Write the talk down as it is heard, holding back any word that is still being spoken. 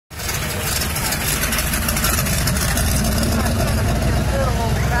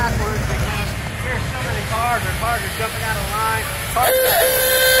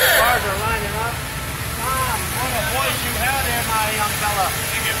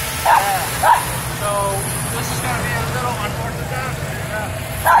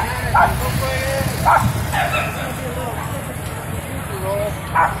Be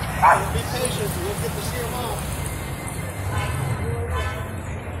patient, we'll get to see them all.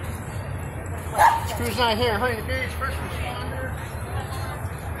 Screw's not here, Huntington Beach, first responder.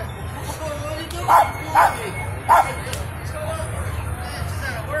 What are you doing? She's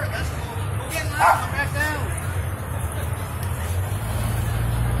out of work. We'll get him out, come back down.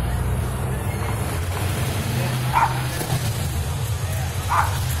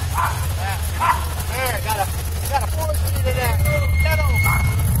 There, got a force feed in there. Get him.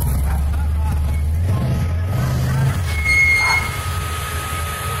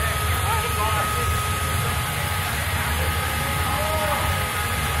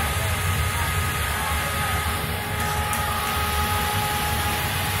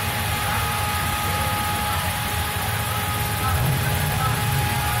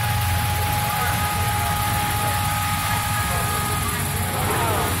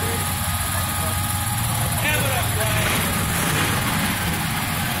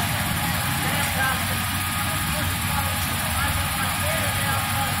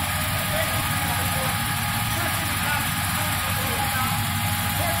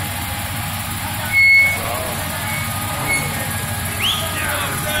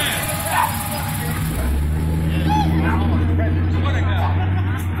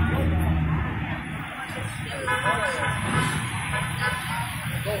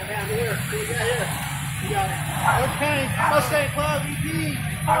 Okay, Mustang Club EP.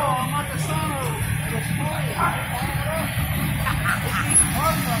 Oh, Montesano.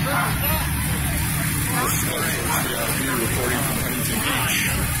 Reporting from Huntington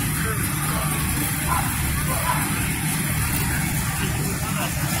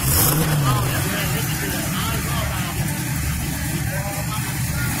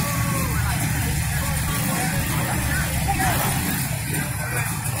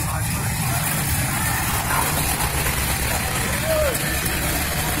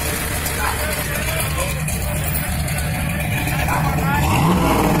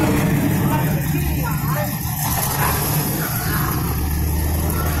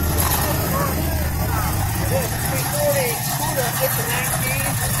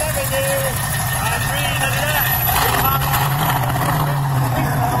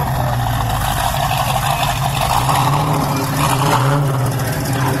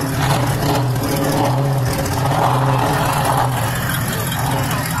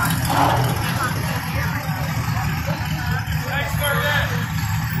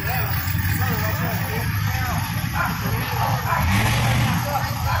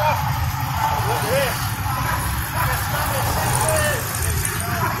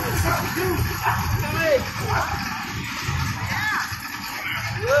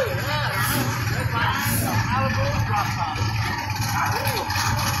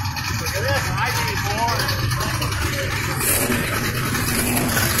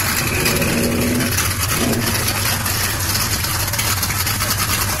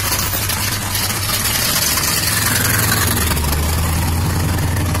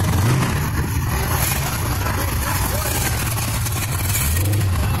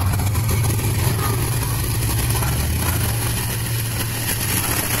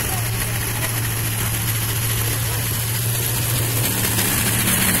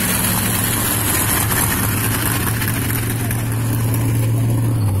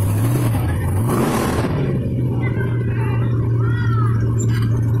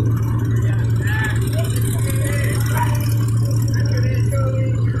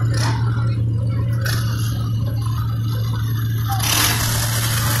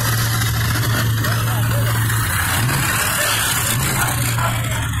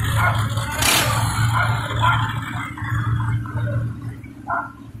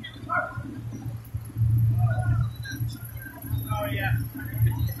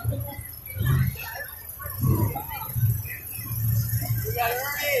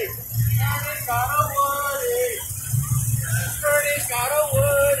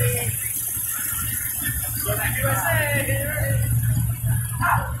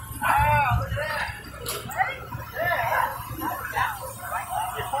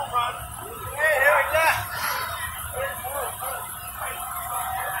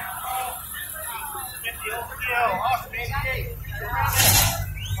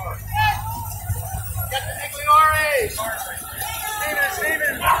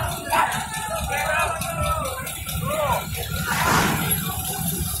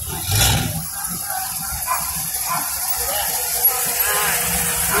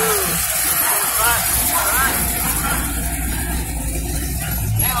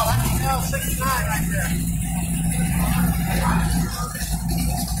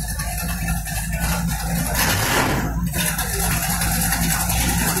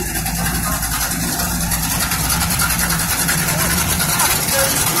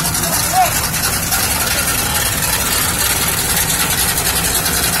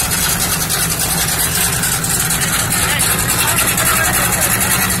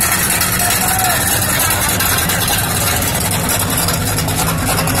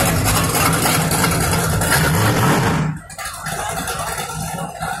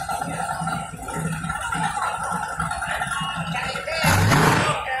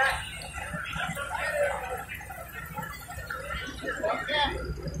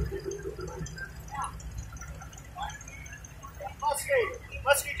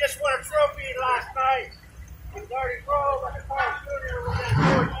Muskie just won a trophy last night. He's already rolled like a car shooter with that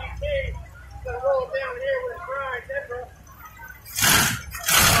Ford GT. He's going to roll down here with his bride, Deborah.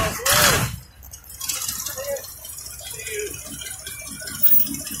 Oh, boy.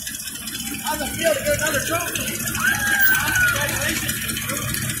 How's it feel to get another trophy? Congratulations.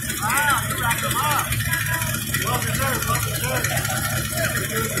 Wow, you racked them up. Well deserved, well deserved.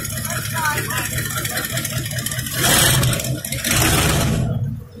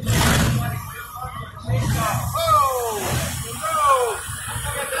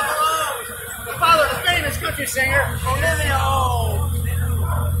 The father of the famous country singer, Olivia.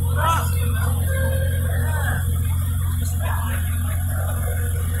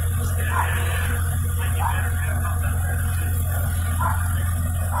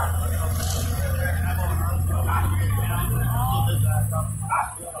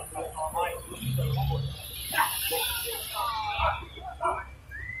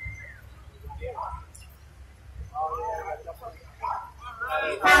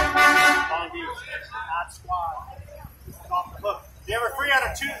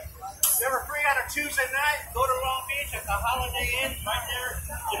 You ever free on a Tuesday night? Go to Long Beach at the Holiday Inn right there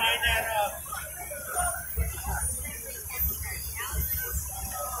behind that.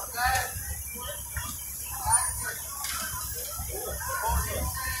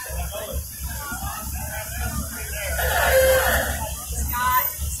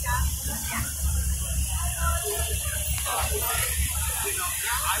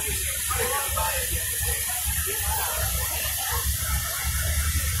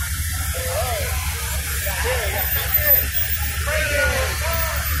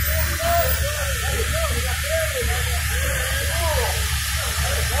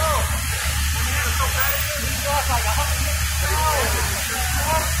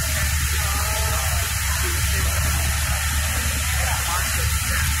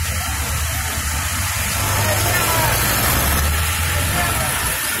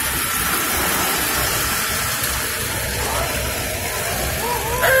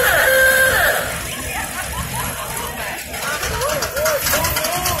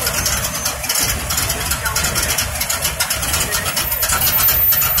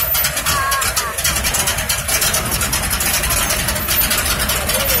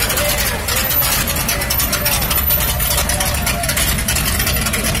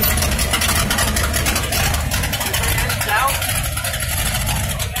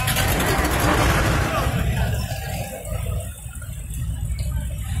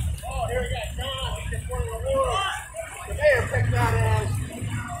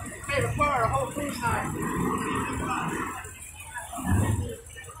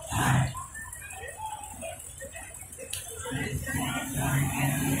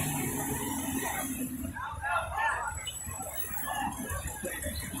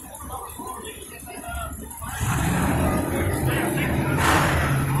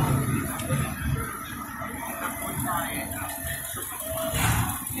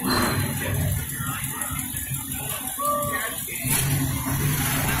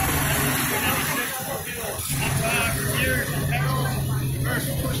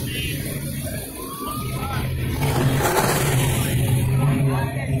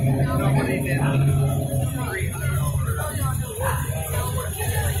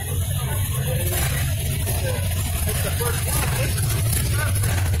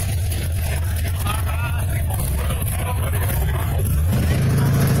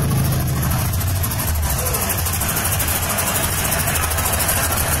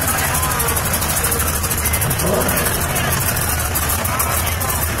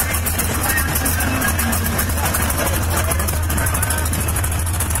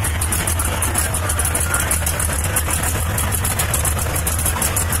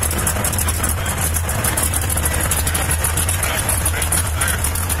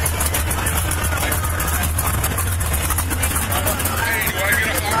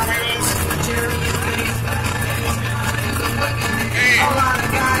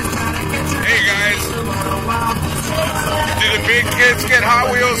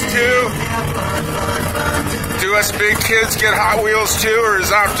 Wheels too? Do us big kids get Hot Wheels too, or is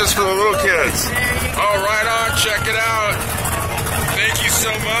that just for the little kids? Oh, right on. Check it out. Thank you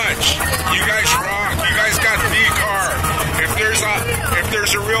so much. You guys rock. You guys got the car. If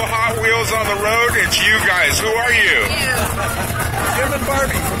there's a real Hot Wheels on the road, it's you guys. Who are you? Jim and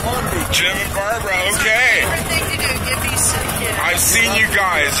Barbie from Long Beach. Jim and Barbara. Okay. I've seen you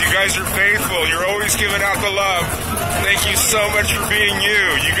guys. You guys are faithful. You're always giving out the love. Thank you so much for being you.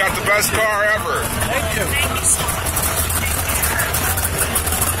 You got the best car ever. Thank you. Thank you so much.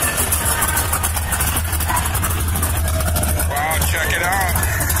 Wow, check it out.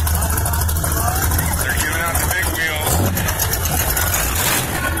 They're giving out the big wheels.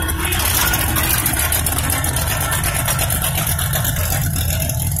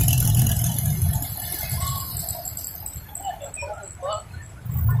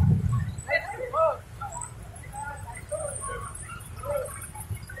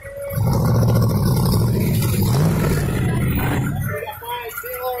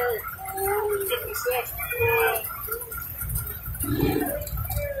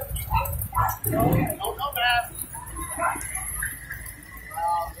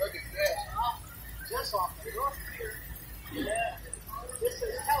 Look at this. Just off the roof here. Yeah. This is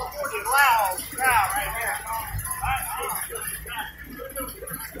California loud crowd right here.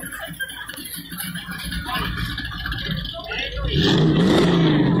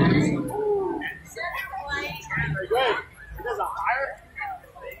 Great. It doesn't hire.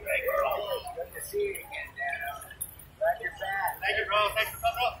 Good to see you again, Dad. Glad you're back. Thank you, bro. Thanks for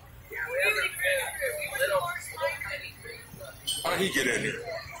coming up. How did he get in here?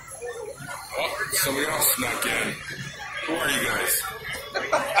 Oh, somebody else snuck in. Who are you guys?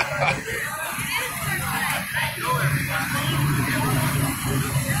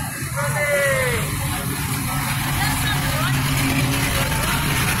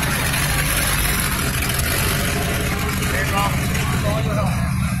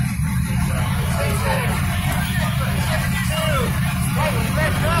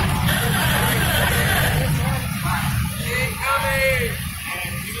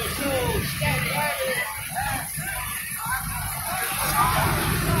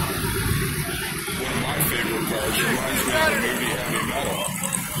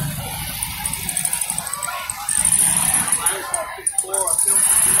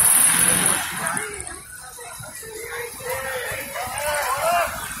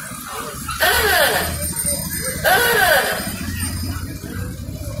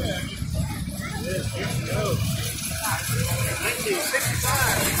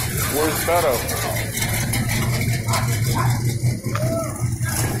 Where's Beto?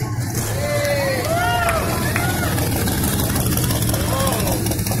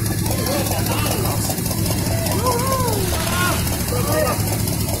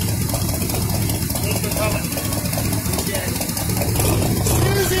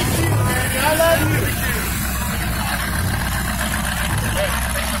 I love you.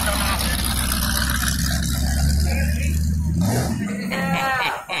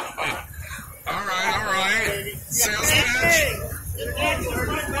 All right. Sales pitch. Look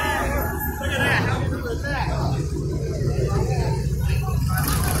at that. How good was that?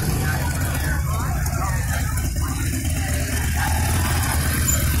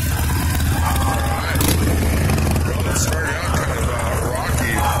 Well, it started out kind of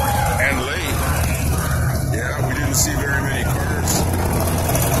rocky and late. Yeah, we didn't see very many cars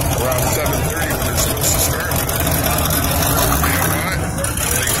around 7:30 when they're supposed to start. But you know what?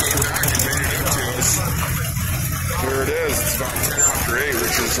 They came back and made it up to us. Here it is. It's about 10 after 8,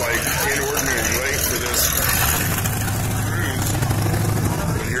 which is like inordinately late for this cruise.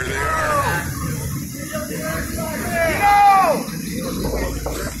 But here they are.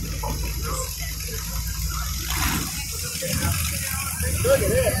 Look at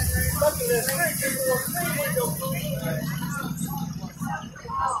this. Look at this.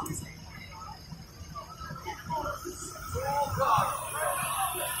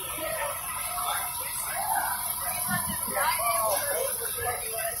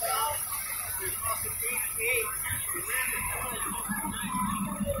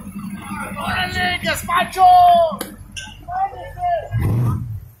 ¡Despacho!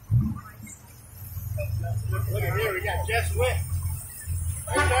 Look at here, we got Jeff's whip.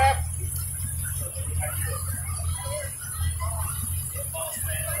 Right there.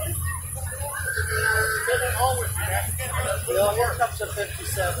 We'll work up to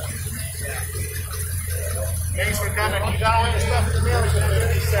 57. Thanks for coming. You got all your stuff in the mail to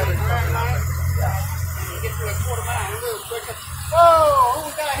 57. You get to a quarter mile a little quicker. Whoa, who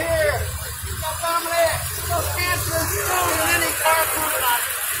we got here? We got family. No cancer. No, any car coming out.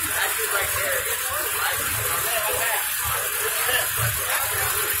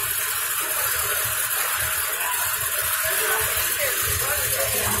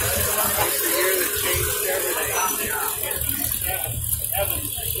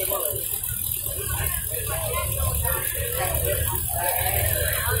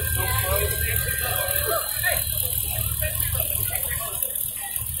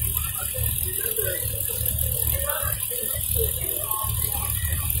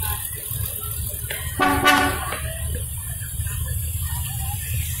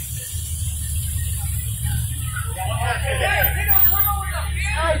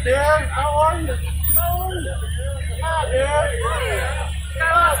 Darren. How are you? How are you? Hi, Darren.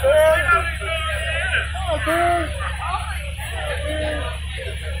 Hi, Darren. Hi, Darren.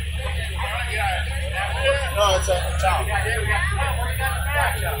 No, it's a top.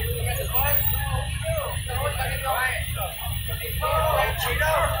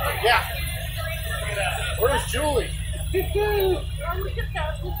 Yeah. Where's Julie?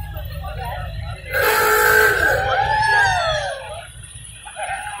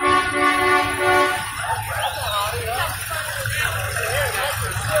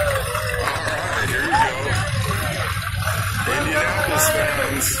 Indianapolis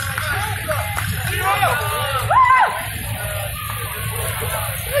fans.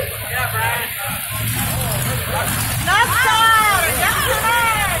 Yeah, Brian. Left side! Left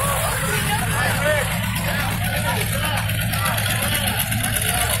side!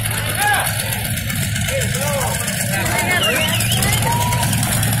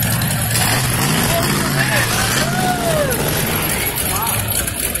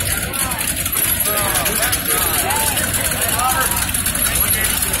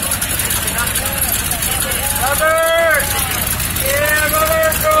 Robert! Yeah,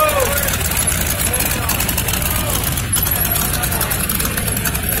 Roberto!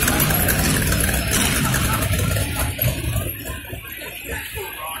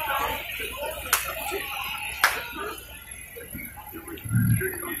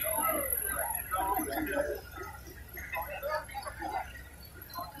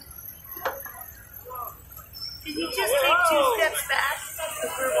 Can you just take 2 steps back?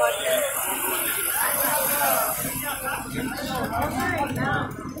 Because we're watching.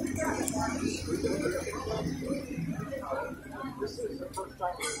 This is the first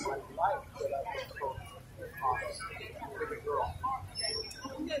time in my life that I've been supposed to with a girl.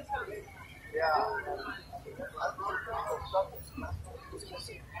 Yeah.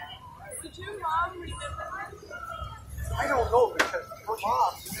 Did your mom remember? I don't know because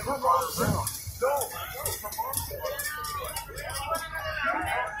her mom's around. No, her mom said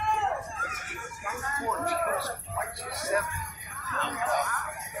she's 7.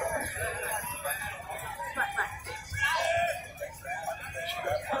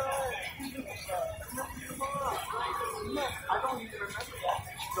 I don't even remember that.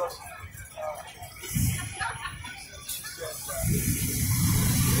 She goes,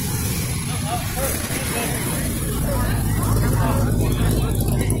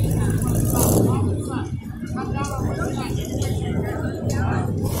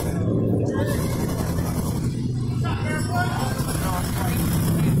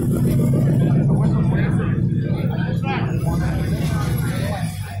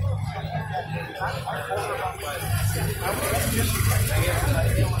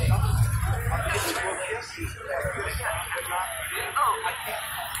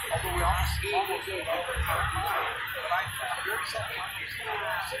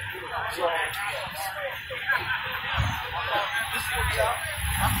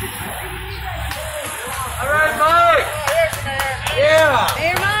 All right, Mike. Yeah.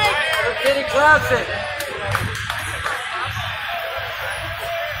 Hey, Mike. Let's get it classic.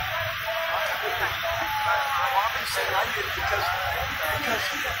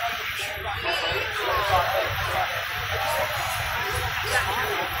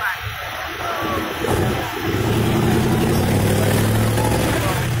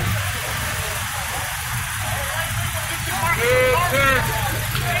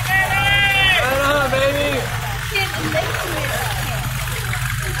 Right on, baby.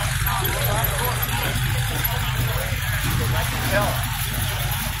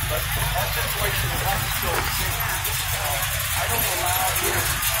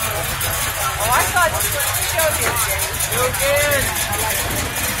 Oh, I thought you were showed you. You again.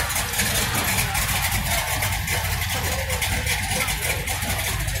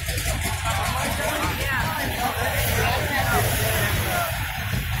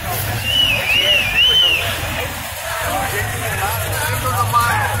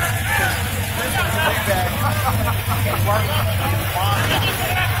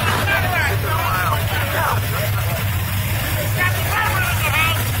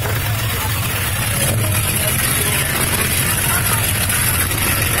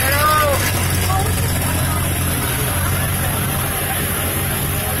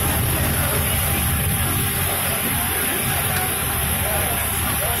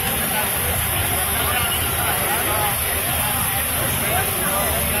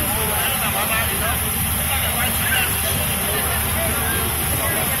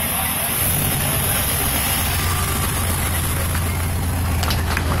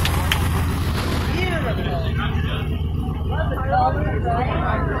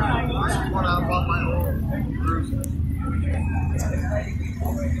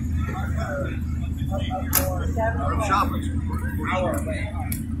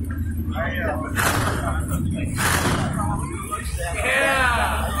 Yeah.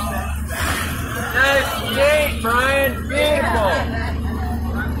 Nice skate, Brian. Beautiful.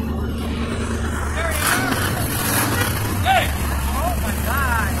 Hey. Oh my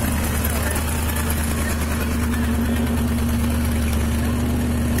God.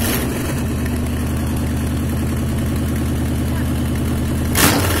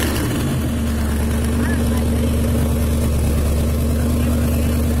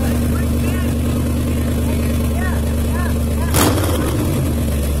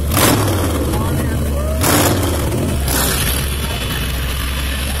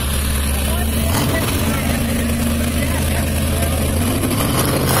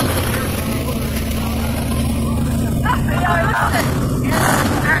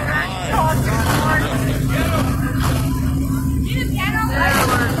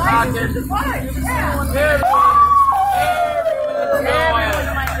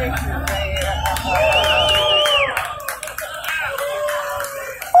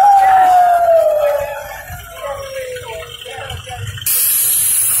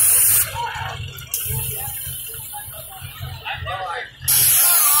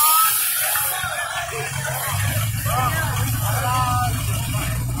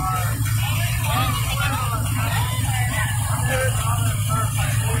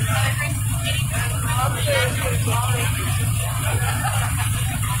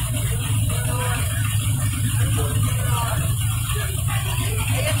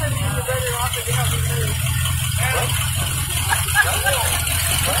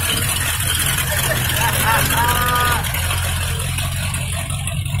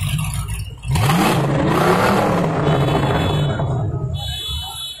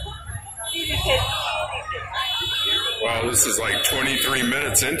 Wow, this is like 23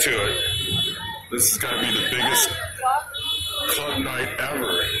 minutes into it. This is going to be the biggest club night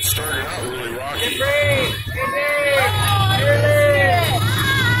ever. It started out really rocky. All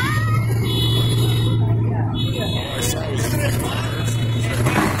I saw was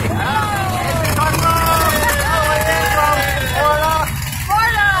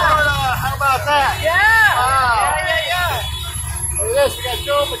How about that? Look at this, we got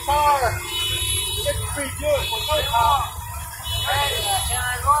Joe Batar. It's pretty good. We'll go talk. Hey, can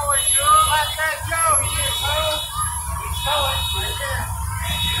I roll with Joe? Let that Joe. He is home. He's going right there.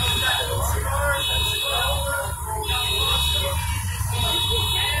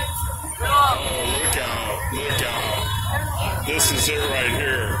 look out. This is it right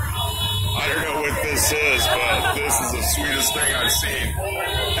here. I don't know what this is, but this is the sweetest thing I've seen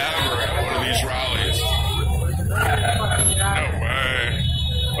ever at one of these rallies. No way.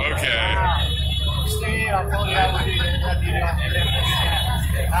 Okay.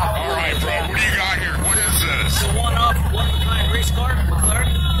 All right, bro. What do you got here? What is this? It's a one-of-a-kind race car, McLaren.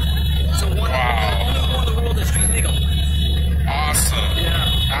 It's a only one in the world that's street legal. Awesome.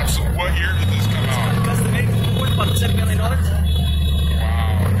 Yeah. Absolutely. What year did this come out? Custom made, worth about $7 million. Wow.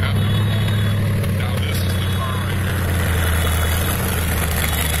 Now this is the car right here.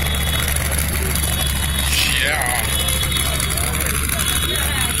 Yeah.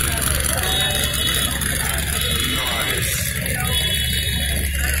 Nice.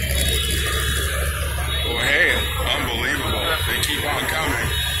 Well, hey, unbelievable. They keep on coming.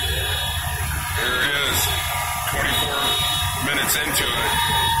 Here it is. 24 minutes into it.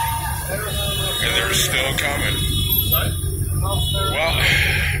 And they're still coming. Well,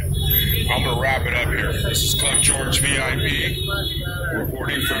 I'm going to wrap it up here. This is Club George VIP,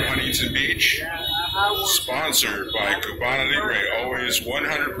 reporting from Huntington Beach. Sponsored by Cubana Libre, always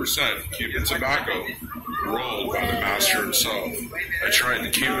 100% Cuban tobacco, rolled by the master himself. That's right, the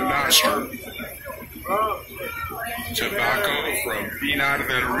Cuban master. Tobacco from Pinar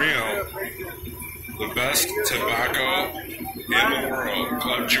del Rio, the best tobacco in the world.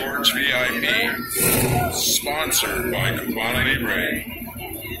 Club George VIP, sponsored by Cubana Libre,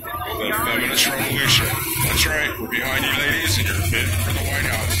 the feminist revolution. That's right, we're behind you ladies, and you're fit for the White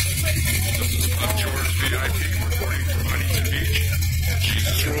House. This is Club George VIP.